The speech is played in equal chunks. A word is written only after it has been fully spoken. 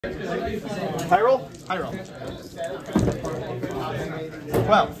High roll? High roll.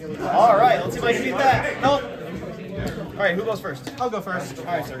 12. Alright, let's see if I can beat that. Nope. Alright, who goes first? I'll go first.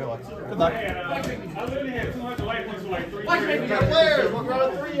 Alright, sir, good luck. Good luck.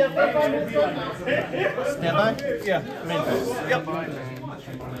 Stand by? Yeah, main phase. Yep.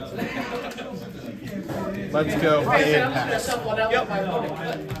 Let's go pass. Yep.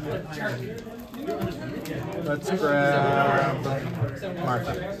 Let's grab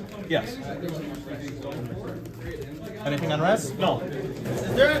Martha. Yes. Anything on res? No.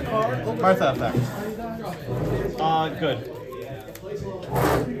 Is there a card? Martha effect. Good.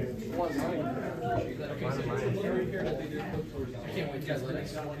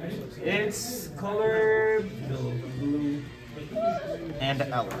 It's color blue. And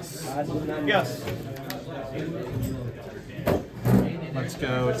Alice. Yes. Let's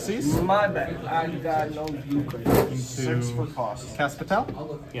go exceed. My bad. I got no blue. 6 for cost. Cast Patel?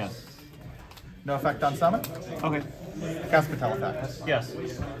 Yes. No effect on summon? Okay. Cast Patel effect? Yes.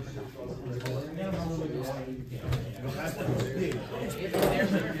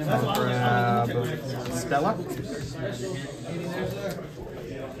 I'll grab Stella.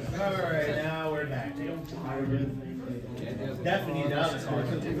 Alright, now we're back. Definitely does.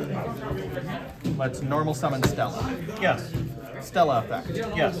 Let's normal summon Stella. Yes. Stella effect.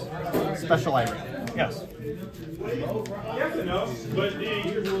 Yes. Special item. Yes.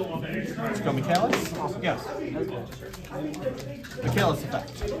 Let's go Michaelis. Yes. Michaelis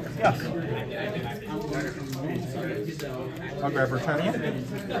effect. Yes. I'll grab Returnian.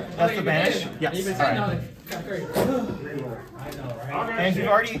 That's the banish? Yes. Alright. And if you've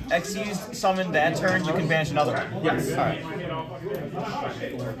already Xyz'd summoned that turn, you can banish another one. Yes. Alright.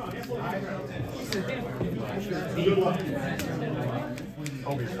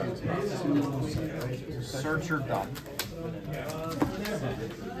 Searcher done.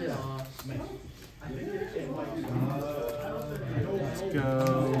 Let's go.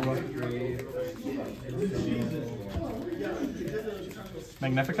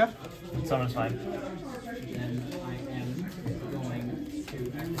 Magnifica. Summon's fine.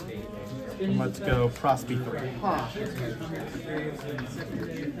 And let's go Prosby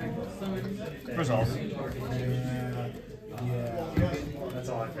 3. Resolve. That's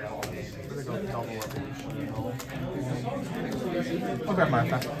all I fail. I'll grab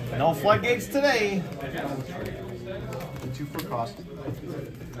Martha. No floodgates today. 2 for cost.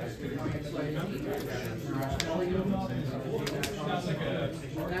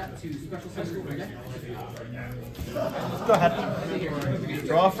 Go ahead.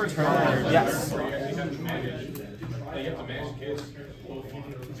 Draw for turn. Yes.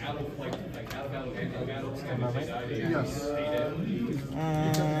 Yes.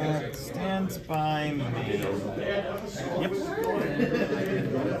 Stands by me. Yep.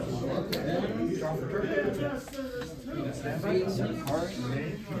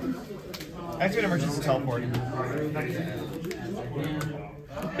 Activate emergency teleport.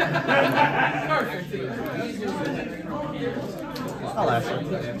 I'll ask you.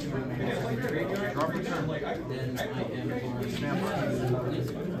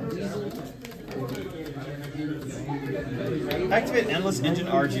 Activate endless engine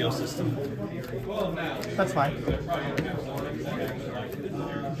RGO system. That's fine.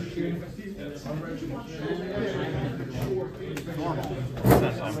 Normal.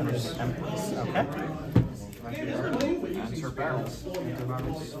 Okay. Answer barrels.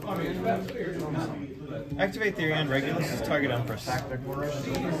 Activate Therion Regulus, target Empress.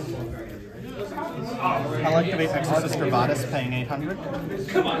 I'll activate exosister Goddess, paying 800.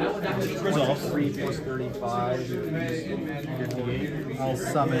 Resolve. 3 plus 35. 58. I'll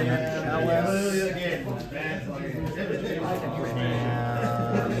summon Alice.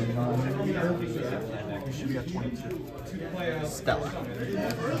 You should be at 22. Stella.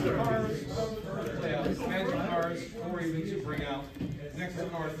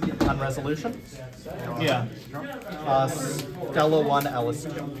 On resolution? Yeah. Stella 1, Alice 2.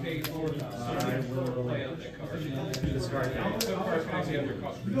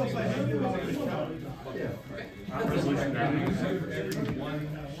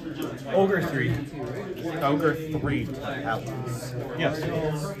 Ogre 3. Ogre 3 to Alice. Yes.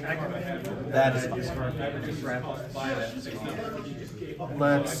 That is fine.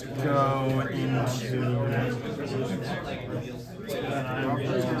 Let's go into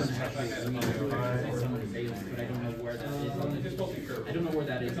but I don't know where that is. I don't know where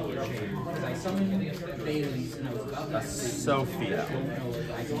that is in the chain. Because I summoned Bailey's and I was about to Sophia. I don't know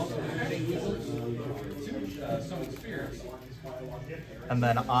if I can And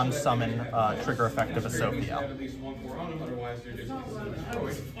then on summon, trigger effect of a Sophia.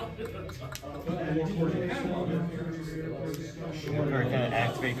 Or can it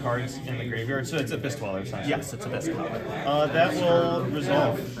activate cards in the graveyard? So it's Abyss Dweller, essentially. Yes, it's Abyss Dweller. That will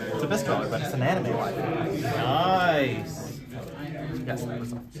resolve. It's Abyss Dweller, but it's an anime life. Nice. Yes, that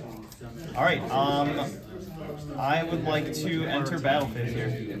resolves. All right. I would like to enter battle phase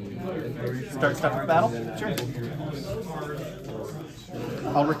here. Start step of battle? Sure.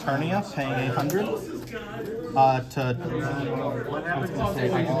 I'll return you, paying 800. I can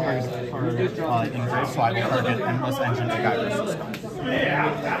target engrave, so I will target Endless Engine to Gyro System.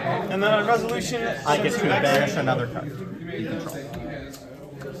 And then on resolution, I get to banish another card. You control.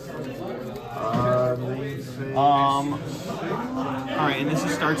 All right, and this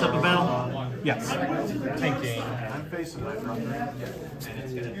is starts up a battle. Yes. Thinking. I'm facing my brother.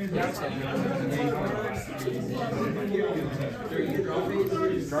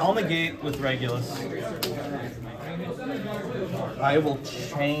 I'll negate with Regulus. I will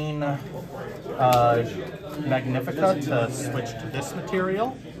chain Magnifica to switch to this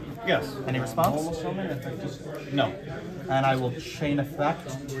material. Yes. Any response? No. And I will chain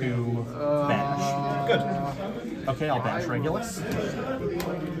effect to banish. Good. Okay, I'll banish Regulus.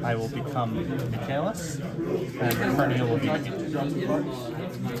 I will become Michaelis, and Eternia will be defeated.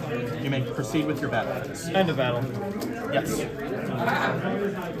 You may proceed with your battle phase. End of battle. Yes.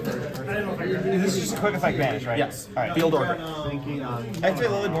 This is just a quick effect banish, right? Yes. All right. Field order.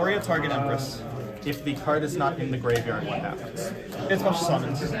 Activate Lily Moria, target Empress. If the card is not in the graveyard, what happens? It's special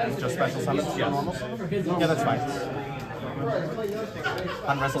summons. Just special summons? Yes. Yeah, that's fine.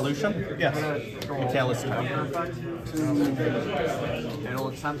 On resolution? Yes. Michaelis turn. It'll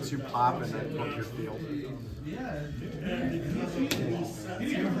attempt to pop and then book your field.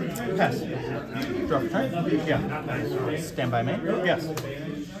 Pass. Draw for turn? Yeah. Stand by me. Yes.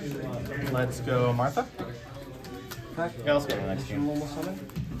 Let's go, Martha. Yeah, let's go to the next game.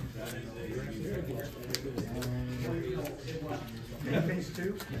 Phase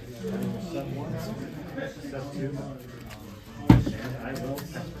 2. Step 1. Step 2. I will.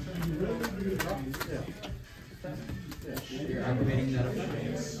 You're activating that.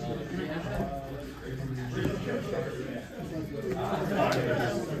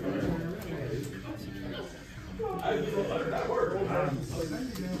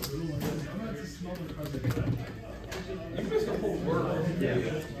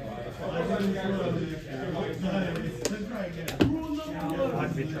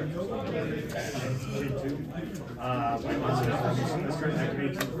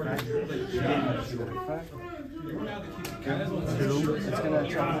 It's gonna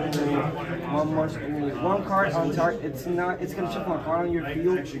shuffle one card on target. It's gonna shuffle a card on your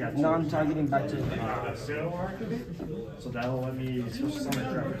field, non-targeting back to So that'll let me switch some of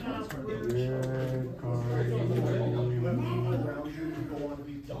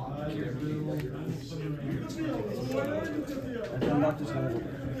I'm not just gonna.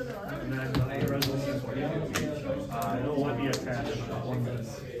 And then the resolution, it'll let me attach one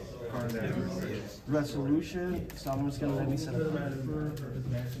card there. Resolution, so I'm just gonna let me set up.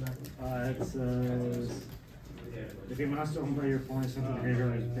 It says, if a monster owned by your opponent sent to the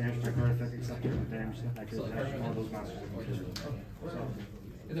graveyard is banished by card effect except for damage, I can attach one of those monsters in the graveyard.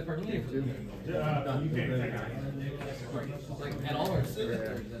 Is it permanently or two? Like at all or?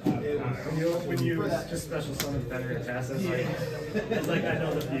 When you just special summon better and pass, it's like I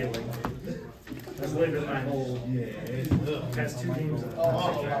know the feeling. That's literally my whole past 2 games. I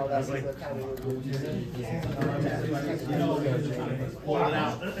was like,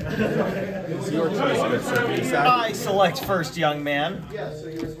 Your choice, good sir. I select first, young man. Yeah, so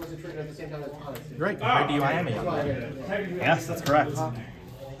you were supposed to trigger at the same time as Honest. Great. Where do I am a young man? Yes, that's correct.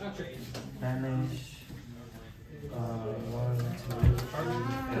 Banish. 1, 2, 5.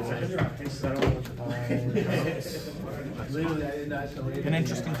 An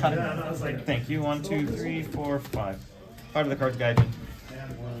interesting cut. Thank you. 1, 2, 3, 4, 5. Part of the cards guide me.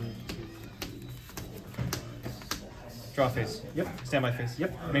 Draw phase. Yep. Standby phase.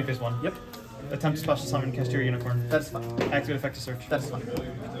 Yep. Main phase 1. Yep. Attempt to special summon Kashtira Unicorn. That's fine. Activate effect to search. That's fine.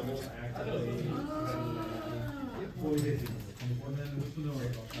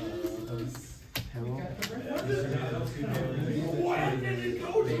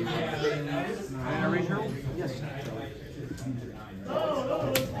 Yes.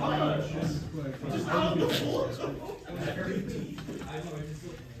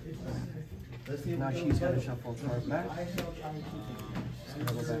 Now she's gonna shuffle card back. She's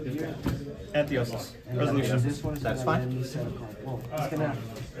gonna go back here. Anthiosis. And Resolution. this one is That's gonna fine. let me set a card. Whoa. It's gonna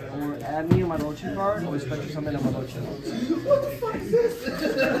or add me a Madochi card or special summon a Madochi.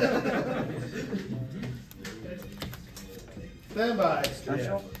 Stand by.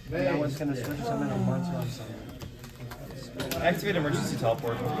 Special. And now it's gonna special summon a monster on summon. Activate emergency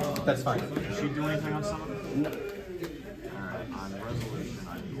teleport. That's fine. Does she do anything on summon? No. Alright, on resolution,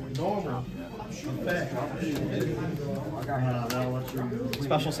 I'm going to Normal. I got her.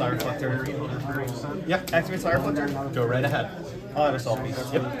 Special Sire Reflector. 30%. Yep, activate Sire Reflector. Go right ahead. I'll have Assault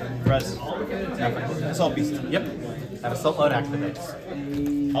Beast. Yep. Res. Assault Beast. Yep. And Assault Mode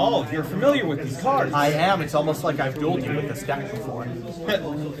activates. Oh, you're familiar with these cards. I am. It's almost like I've dueled you with this deck before.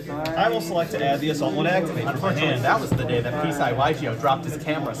 I will select to add the Assault Mode activate. Unfortunately, that was the day that Pisai Waigio dropped his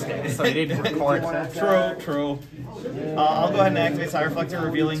camera stick, so he didn't record. True. I'll go ahead and activate Sire Reflector,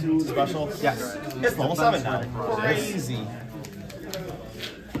 revealing special. Yes. It's level 7 now. Crazy.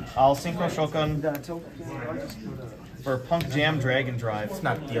 I'll Synchro Shogun That's okay. for Punk Jam Dragon Drive. It's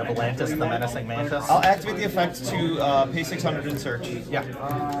not Diabolantis, the Menacing Mantis. I'll activate the effect to pay 600 and search. Yeah.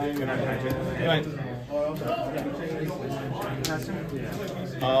 Anyway.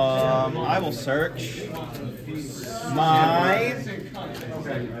 I will search my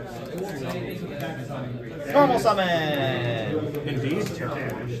normal summon. Indeed.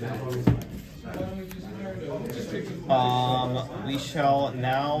 We shall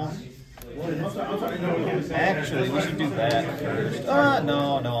now. Actually, we should do that first.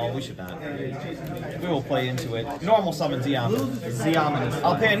 No, we should not. We will play into it. Normal summon Zeon. Zeon is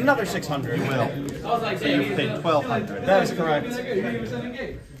I'll pay another 600. You will. So you paid 1,200. That is correct.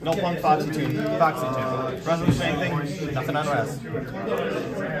 No Punk Foxy Tune. Foxy Tune. Resolution anything? Nothing on res.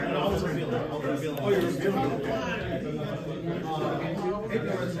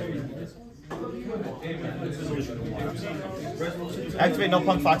 Activate no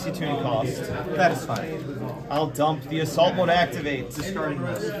Punk Foxy Tune cost. That is fine. I'll dump the Assault Mode activate.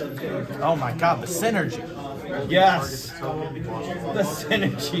 Oh my god, the synergy. Yes! The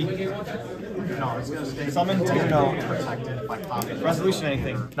synergy. No, it's going to stay Summon Techno. protected by pocket. Resolution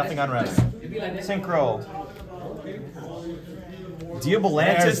anything. Nothing on res. Synchro.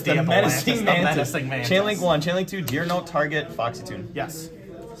 Diabolantis, There's the Diabolantis, Menacing the Mantis. Menacing Mantis. Chainlink 1, Chainlink 2, Deer Note, Target, Foxy Tune. Yes.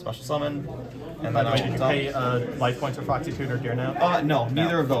 Special summon. And By then the way, did you I'll pay dump. life points for Foxy Tune or Deer now? No,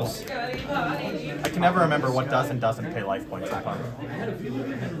 neither of those. I can never remember what does and doesn't pay life points for.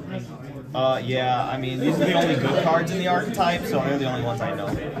 Yeah, I mean, these are the only good cards in the archetype, so they're the only ones I know.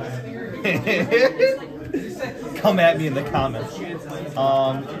 Come at me in the comments.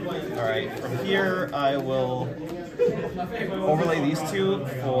 Alright, from here I will overlay these two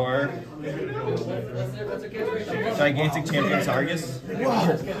for Gigantic Champion Sargus.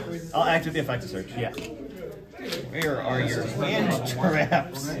 Whoa! I'll activate the effect to search. Yeah. Where are your hand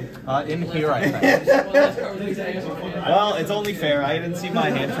traps? In here, I think. Well, it's only fair. I didn't see my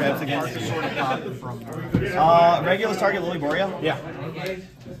hand traps against you. Regular target Lily Borea? Yeah.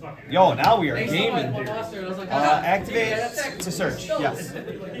 Yo, now we are gaming. Activate to search. Yes.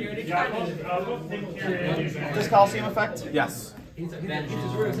 This Coliseum effect? Yes.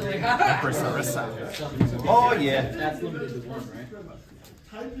 Empress Arissa. Oh, yeah. That's limited to one, right?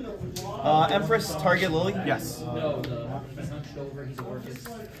 Empress, target Lily? Yes. No, he's hunched over, he's Orcus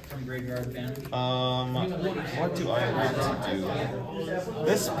from Graveyard Band. What do I want to do?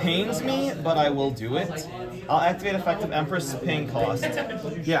 This pains me, but I will do it. I'll activate effective Empress paying cost.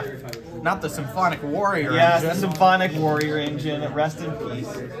 Yeah. Not the Symphonic Warrior Yes, the engine. Symphonic Warrior engine. Rest in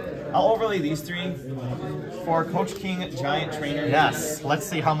peace. I'll overlay these three for Coach King Giant Trainer. Yes. Let's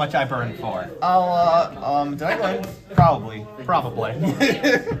see how much I burn for. I'll, did I go in? Probably. Probably. I was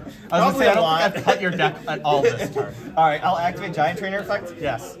Probably gonna say, I a don't lot. think I've cut your deck at all this turn. Alright, I'll activate Giant Trainer effect.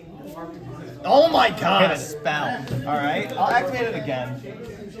 Yes. Oh my Hit god! a spell. Alright, I'll activate it again.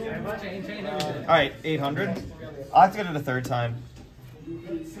 Alright, 800. I'll activate it a third time.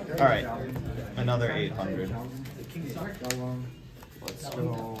 Alright, another 800. Let's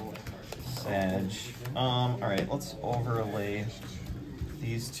go. Sag. Alright, let's overlay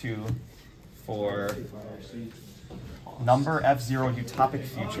these two for number F0 Utopic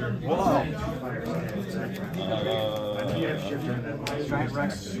Future. Giant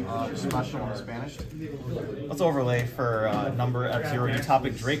Rex special in Spanish. Let's overlay for number F0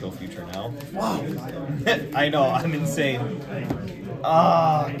 Utopic Draco Future now. Wow! I know, I'm insane.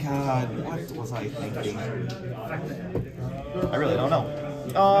 Oh god, what was I thinking? I really don't know.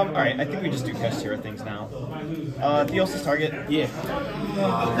 Alright, I think we just do Kashtira things now. Theosis target? Yeah.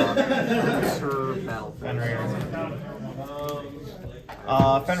 Sir Bell. Fenrir.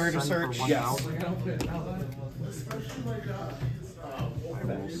 Fenrir to Send for search, 1,000. yes. I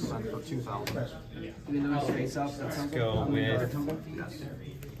will send for 2,000. Even though it's face up, that's Let's go with Yes.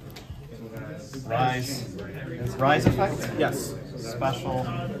 Rise. Rise effect? Yes. Special.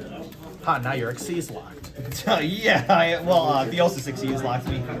 Ha, now your Xyz locked. Yeah, Theosis 6 locked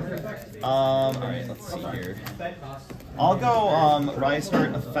me. Alright, let's see here. I'll go Rise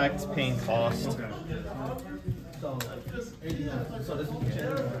Heart effect, pain cost.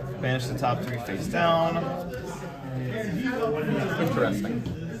 Banish the top 3 face down. Interesting.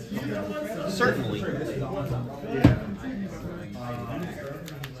 Certainly.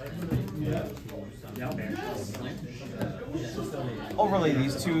 Overlay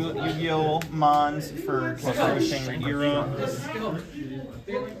these 2 Yu-Gi-Oh! Mons for Kashtira.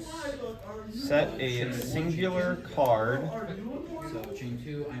 Set a singular card So chain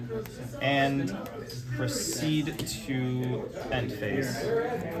 2, I'm going to send. and proceed to end phase.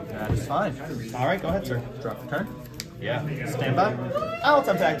 That is fine. Alright, go ahead, sir. Drop the turn. Yeah. Stand by. I'll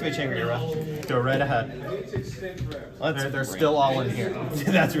attempt to activate Shangri-La. Go right ahead. They're still all in here.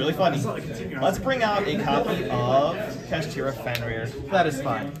 That's really funny. Let's bring out a copy of Kashtira Fenrir. That is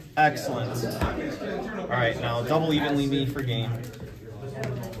fine. Excellent. Alright, now double evenly me for game.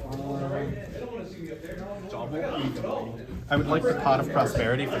 I would like the Pot of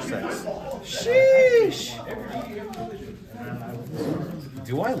Prosperity for 6. Sheesh!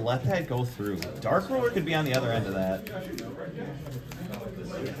 Do I let that go through? Dark Ruler could be on the other end of that.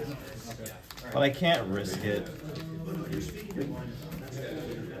 But I can't risk it.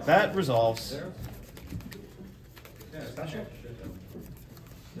 That resolves.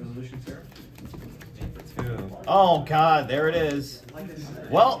 Oh god, there it is.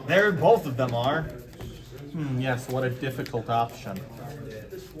 Well, there both of them are. Yes, what a difficult option.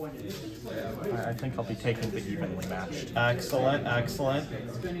 I think I'll be taking the evenly matched. Excellent, excellent.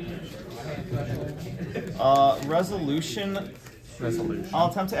 Resolution. I'll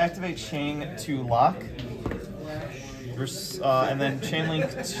attempt to activate Chain to lock. And then Chain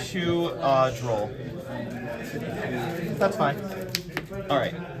Link to Droll. That's fine.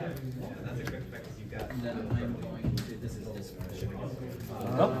 Alright.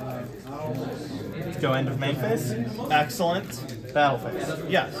 Go end of main phase. Excellent. Battle phase.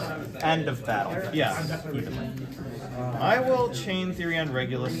 Yes. End of battle. Yes. Evenly. I will chain Therion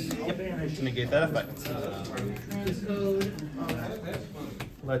Regulus to negate that effect.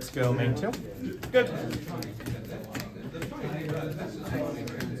 Let's go main 2. Good.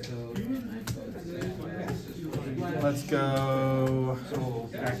 Let's go.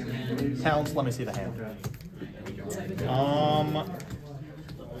 Talents, let me see the hand.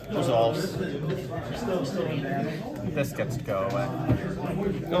 Resolves. This gets to go away.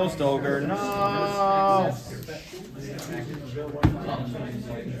 Ghost Ogre, no!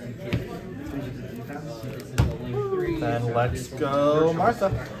 Then let's go Martha.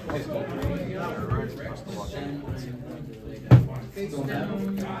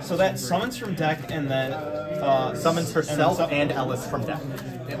 So that summons from deck and then Summons herself and Ellis from deck.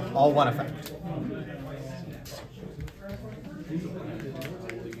 All one effect.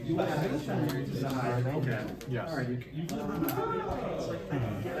 Yes.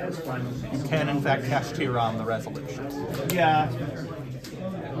 You can in fact Kashtira on the resolution. Yeah.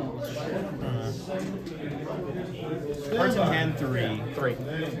 Cards in hand 3. 3.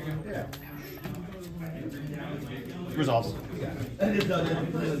 Resolves.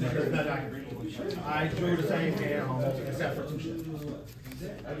 I drew the same hand except for 2 ships.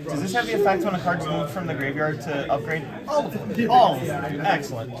 Does this have the effect when a card's moved from the graveyard to upgrade? All of them. All of them.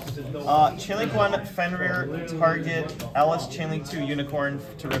 Excellent. Chainlink 1, Fenrir, target, Ellis, Chainlink 2, Unicorn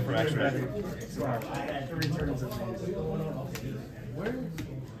to rip from extra deck.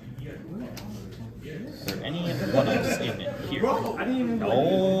 Is there any one-ups in here?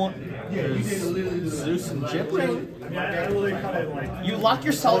 No. Zeus and Jibrin. You lock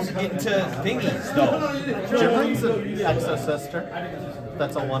yourselves into thingies, though. Jibrin's an exosister.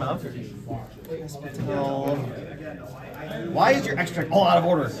 That's a 1 of. Why is your extra all out of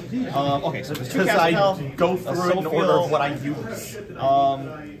order? Okay, so there's 2 Because I Capital, go through it in order of what I use.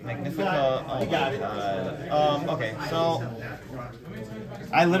 Magnifica. Oh my god. Okay, so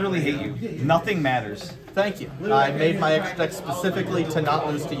I literally hate you. Nothing matters. Thank you. I made my extra deck specifically to not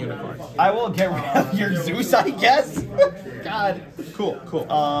lose to Unicorn. I will get rid of your Zeus, I guess. God. Cool, cool.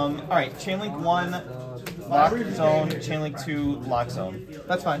 Alright, Chainlink 1, Lock Zone, Chainlink 2, Lock Zone.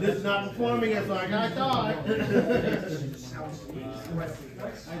 That's fine. It's not performing as like I thought.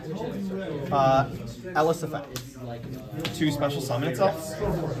 Ellis effect. 2 special summon itself.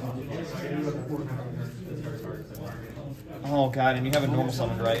 Oh god, and you have a normal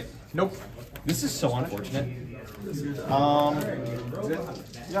summon, right? Nope. This is so unfortunate.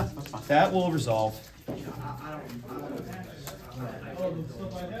 Yeah, that's fine. That will resolve.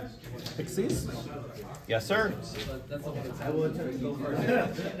 Pixies? Yes, sir.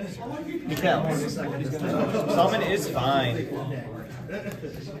 Mikhail's. Summon is fine.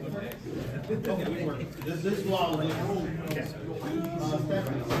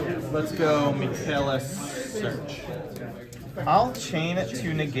 Let's go Michaelis Search. I'll chain it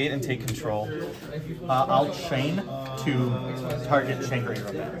to negate and take control. I'll chain to target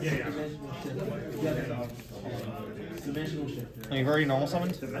Shangri-La. And you've already normal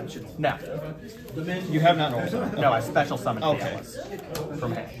summoned? No. You have not normal summoned. No, I special summoned Okay. Michaelis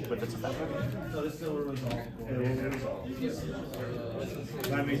from hand with its effect.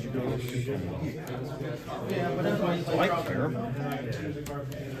 That made you go. Do I care?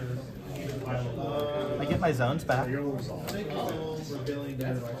 I get my zones back.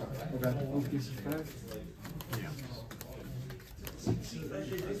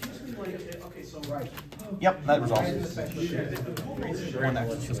 Yep, that resolves. One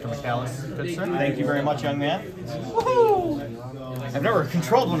next, Mr. Michaelis. Good sir. Thank you very much, young man. Woohoo! I've never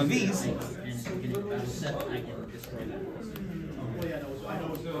controlled one of these.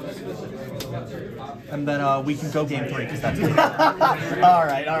 And then we can go game 3 because that's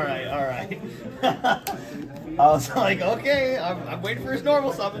Alright. I was like, okay, I'm waiting for his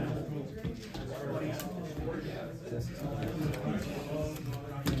normal summon.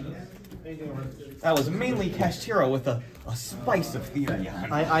 That was mainly Kashtira with a spice of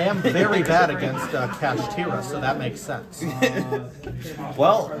Therion. I am very bad against Kashtira, so that makes sense.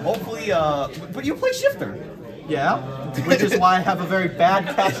 Well, hopefully, but you play Shifter. Yeah, which is why I have a very bad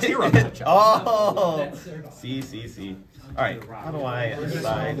Kashtira matchup. Oh! See. Alright, how do I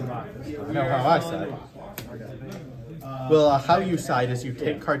decide? I know how I side. Well, how you side is you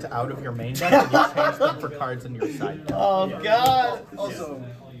take cards out of your main deck and you change them for cards in your side deck. Oh, God! Also,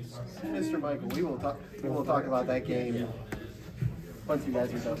 Mr. Michael, we will talk about that game once you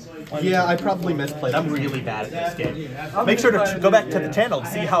guys are done. Yeah, I probably misplayed. I'm really bad at this game. Make sure to go back to the channel to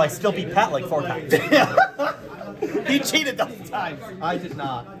see how I still beat Pat like 4 times. He cheated the whole time. I did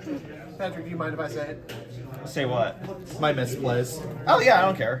not. Patrick, do you mind if I say it? Say what? My misplays. Oh, yeah, I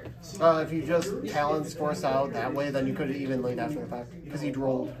don't care. If you just Talons force out that way, then you could have even laid after the fact because he'd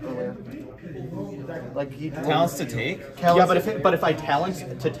rolled earlier. Like he Talents to take? Yeah, but if I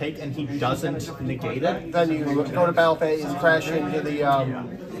talent to take and he doesn't negate it, then you go to battle phase and crash into the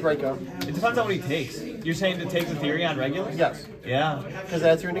breakup. It depends on what he takes. You're saying to take the Therion regular? Yes, Yeah. because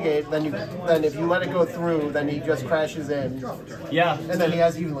that's your negate. Then if you let it go through, then he just crashes in, Yeah. and then he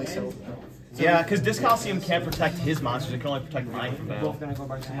has evenly so. Yeah, because this Coliseum can't protect his monsters, it can only protect mine from battle.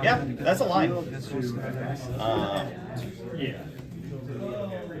 Yeah, that's a line. Yeah.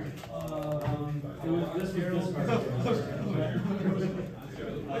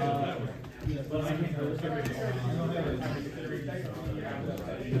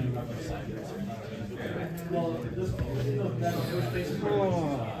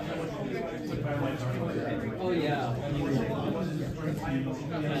 Oh yeah.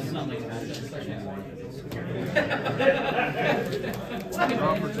 That's not like that.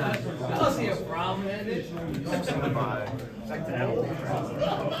 I don't see a problem in it.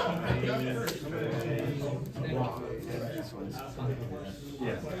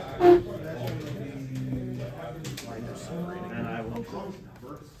 And I will.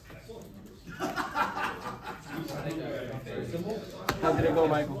 How did it go,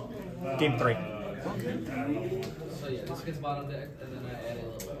 Michael? game 3. So yeah, this gets bottom deck, and then I add a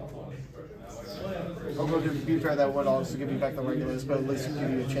little. I'll go to be fair, that would also give you back the regulars, but at least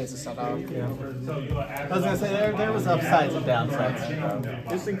give you a chance to set up. I was gonna say there was upsides and downsides.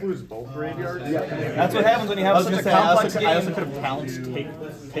 This includes both graveyards? That's what happens when you I have was such gonna a say complex I also game. could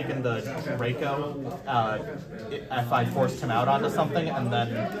have taken the Draco if I forced him out onto something and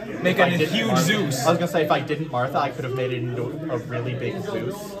then Make if I a didn't huge Zeus. I was gonna say if I didn't Martha, I could have made it into a really big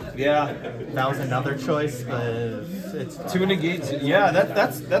Zeus. Yeah. That was another choice, but it's Two negates. Yeah,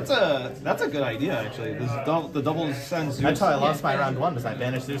 that's a good idea actually. The double send Zeus. That's how I lost my round 1, because I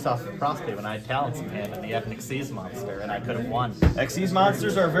banished Zeus off of Prostate when I had talents in hand, and he had an Xyz monster, and I could have won. Xyz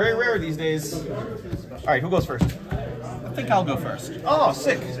monsters are very rare these days. All right, who goes first? I think I'll go first. Oh,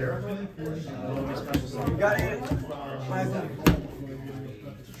 sick.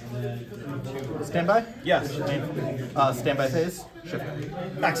 Standby? Yes. Standby phase? Shift.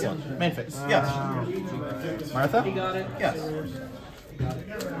 Excellent. Main phase. Yes. Martha? He got it. Yes.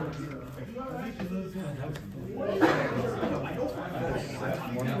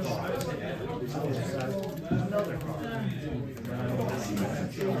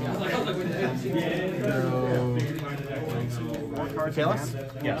 Michaelis?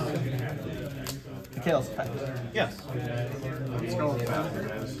 Yes. Michaelis effect. Yes. Let's go with that,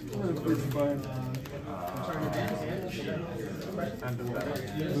 guys.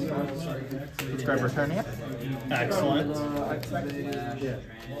 Let's grab Returnia. Excellent.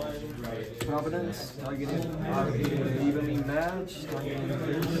 Providence, targeted evenly matched,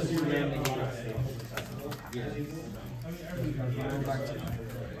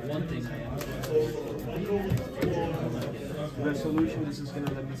 One thing I am. resolution. This is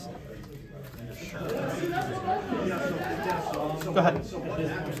gonna let me see. Go ahead.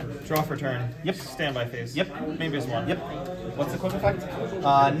 Draw for turn. Yep. Standby phase. Yep. Maybe it's one. Yep. What's the quick effect?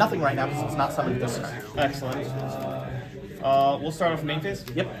 Nothing right now because it's not summoned this turn. Excellent. We'll start off main phase.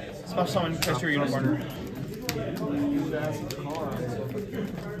 Yep. Special summon Kashtira Unicorn.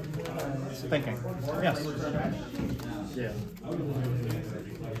 Thinking. Yes. Yeah.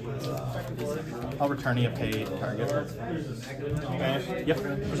 I'll Returnia pay target. Vanish. Yep.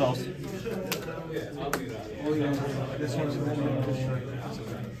 Resolves.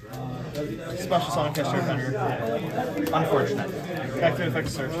 Special summon Kashtira Thunder. Unfortunate. Active effect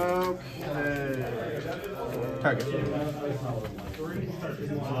search. Target.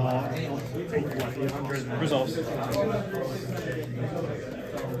 Resolves.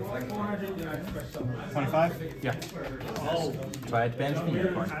 25? Yeah. So I advance the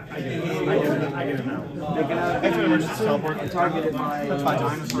unicorn. I get it now. Active emergency teleport. Targeted by That's fine.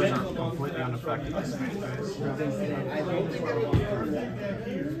 Dinosaurs are completely unaffected.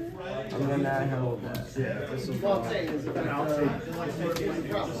 and then I have Yeah, this is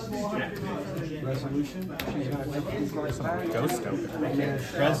resolution. She's gonna take these cards back. Ghost open.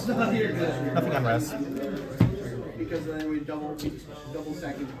 Res. Nothing on res. Because then we double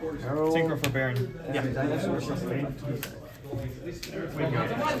stacking the quarters. Synchro for Baron. Yeah. Dinosaur sustained.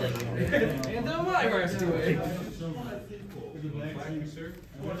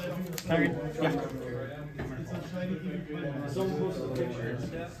 Target. Yeah.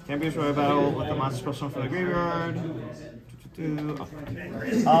 Can't be destroyed by battle with the monster special summon from the graveyard.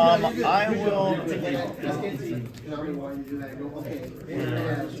 I will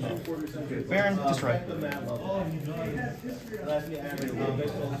Baron, destroy.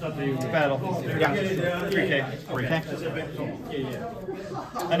 Battle. Yeah. 3K. 3K.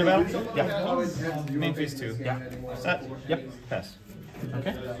 End of battle? Yeah. Main phase 2. Yeah. Set? Yep. Pass.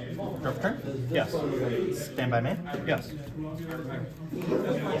 Okay. Go for turn. Yes. Stand by main. Yes.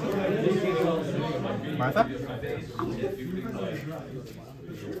 Martha.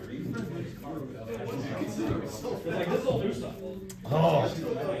 Oh.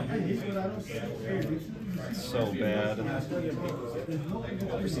 So bad.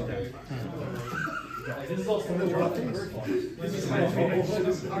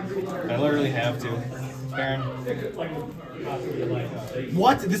 I literally have to. Baron.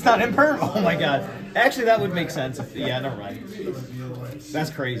 What? This not imperm? Oh my god. Actually, that would make sense. Yeah, never mind. That's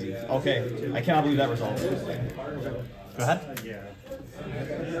crazy. Okay. I cannot believe that result. Go ahead.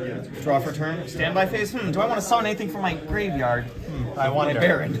 Draw for turn. Standby phase. Do I want to summon anything from my graveyard? I My wonder.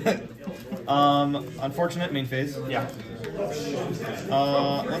 Baron. Unfortunate main phase. Yeah.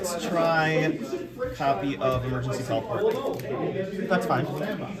 Let's try copy of emergency teleport. That's fine.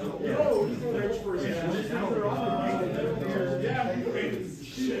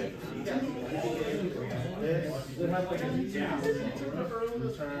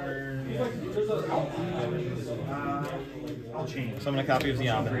 I'll change. Summon a copy of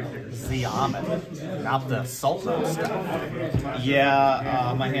Ziaman. Ziaman. Not the Sultan stuff.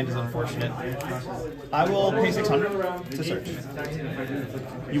 Yeah, my hand is unfortunate. I will pay 600 to search.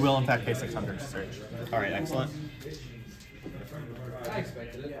 You will, in fact, pay 600 to search. Alright, excellent.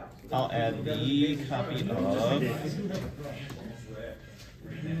 I'll add the copy of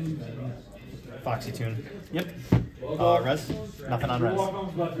Foxy Tune. Yep. Res? Nothing on res.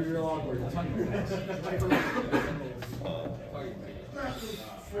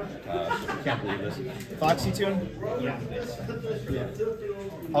 Can't believe this. Foxy Tune?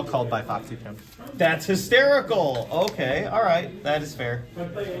 All called by Foxy Tune. That's hysterical! Okay, alright, that is fair.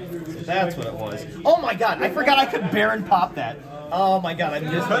 That's what it was. Oh my god, I forgot I could Baron pop that. Oh my god, I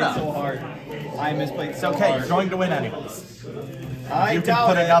misplayed so hard. I misplayed It's so okay, hard. you're going to win anyways. I You can doubt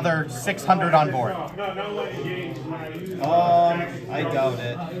put it. another 600 on board. I doubt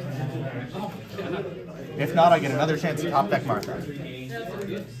it. If not, I get another chance to top deck Martha.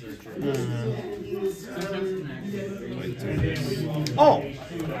 Oh!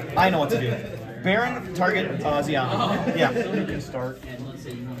 I know what to do. Baron, target Ziaman. Yeah. You can start.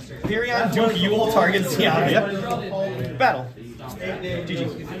 Therion, Duke, Yule, target Ziaman. Yep. Battle.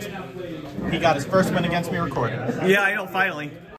 GG. He got his first win against me recorded. Yeah, I know, finally.